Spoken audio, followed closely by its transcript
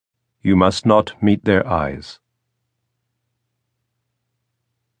You must not meet their eyes.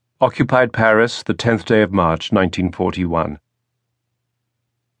 Occupied Paris, the 10th day of March, 1941.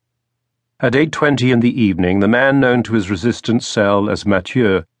 At 8:20 in the evening, the man known to his resistance cell as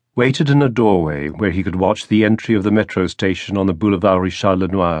Mathieu waited in a doorway where he could watch the entry of the metro station on the Boulevard Richard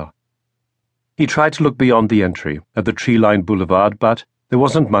Lenoir. He tried to look beyond the entry, at the tree-lined boulevard, but there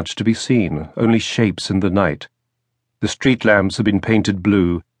wasn't much to be seen, only shapes in the night. The street lamps had been painted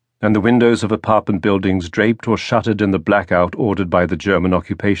blue, and the windows of apartment buildings draped or shuttered in the blackout ordered by the German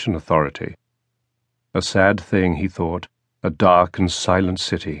occupation authority. A sad thing, he thought, a dark and silent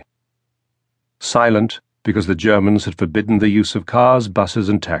city. Silent because the Germans had forbidden the use of cars, buses,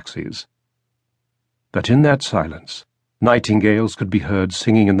 and taxis. But in that silence, nightingales could be heard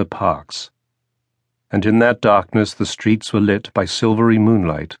singing in the parks. And in that darkness the streets were lit by silvery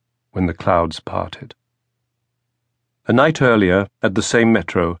moonlight when the clouds parted. A night earlier, at the same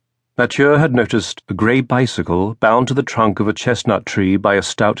metro, Mathieu had noticed a grey bicycle bound to the trunk of a chestnut tree by a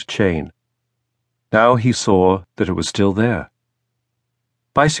stout chain. Now he saw that it was still there.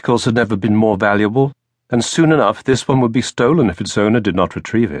 Bicycles had never been more valuable, and soon enough this one would be stolen if its owner did not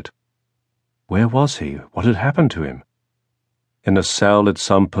retrieve it. Where was he? What had happened to him? In a cell at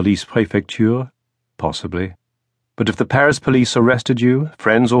some police prefecture? Possibly. But if the Paris police arrested you,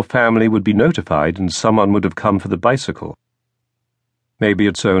 friends or family would be notified and someone would have come for the bicycle. Maybe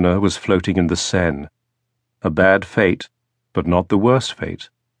its owner was floating in the Seine. A bad fate, but not the worst fate.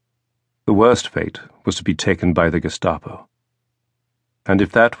 The worst fate was to be taken by the Gestapo. And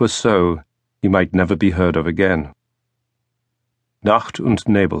if that was so, he might never be heard of again. Nacht und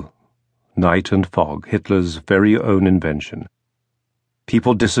Nebel, night and fog, Hitler's very own invention.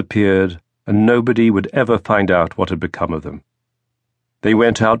 People disappeared, and nobody would ever find out what had become of them. They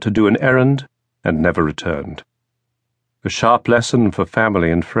went out to do an errand and never returned. A sharp lesson for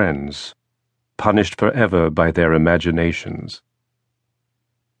family and friends, punished forever by their imaginations.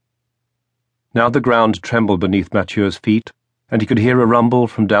 Now the ground trembled beneath Mathieu's feet, and he could hear a rumble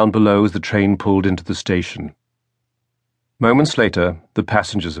from down below as the train pulled into the station. Moments later, the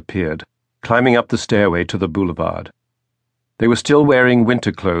passengers appeared, climbing up the stairway to the boulevard. They were still wearing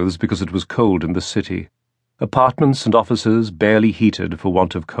winter clothes because it was cold in the city, apartments and offices barely heated for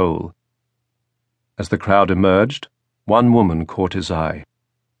want of coal. As the crowd emerged, one woman caught his eye.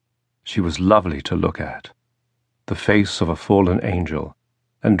 She was lovely to look at, the face of a fallen angel,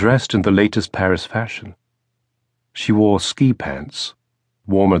 and dressed in the latest Paris fashion. She wore ski pants,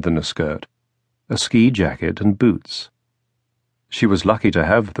 warmer than a skirt, a ski jacket and boots. She was lucky to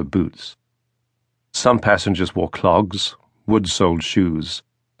have the boots. Some passengers wore clogs, wood-soled shoes,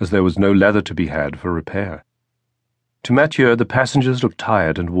 as there was no leather to be had for repair. To Mathieu, the passengers looked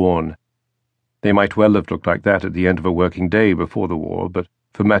tired and worn. They might well have looked like that at the end of a working day before the war, but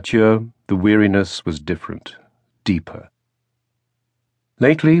for Mathieu, the weariness was different, deeper.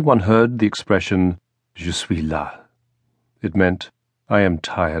 Lately, one heard the expression, "Je suis là." It meant, I am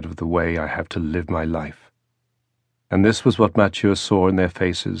tired of the way I have to live my life. And this was what Mathieu saw in their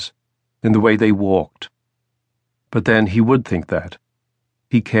faces, in the way they walked. But then he would think that.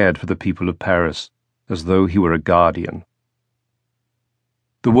 He cared for the people of Paris, as though he were a guardian.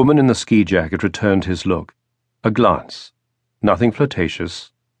 The woman in the ski jacket returned his look. A glance. Nothing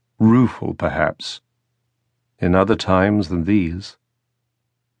flirtatious. Rueful, perhaps. In other times than these.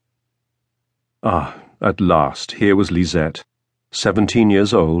 Ah, at last, here was Lisette, 17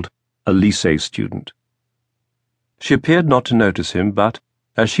 years old, a lycée student. She appeared not to notice him, but,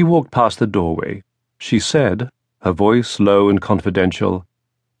 as she walked past the doorway, she said, her voice low and confidential,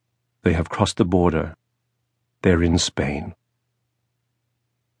 "They have crossed the border. They're in Spain."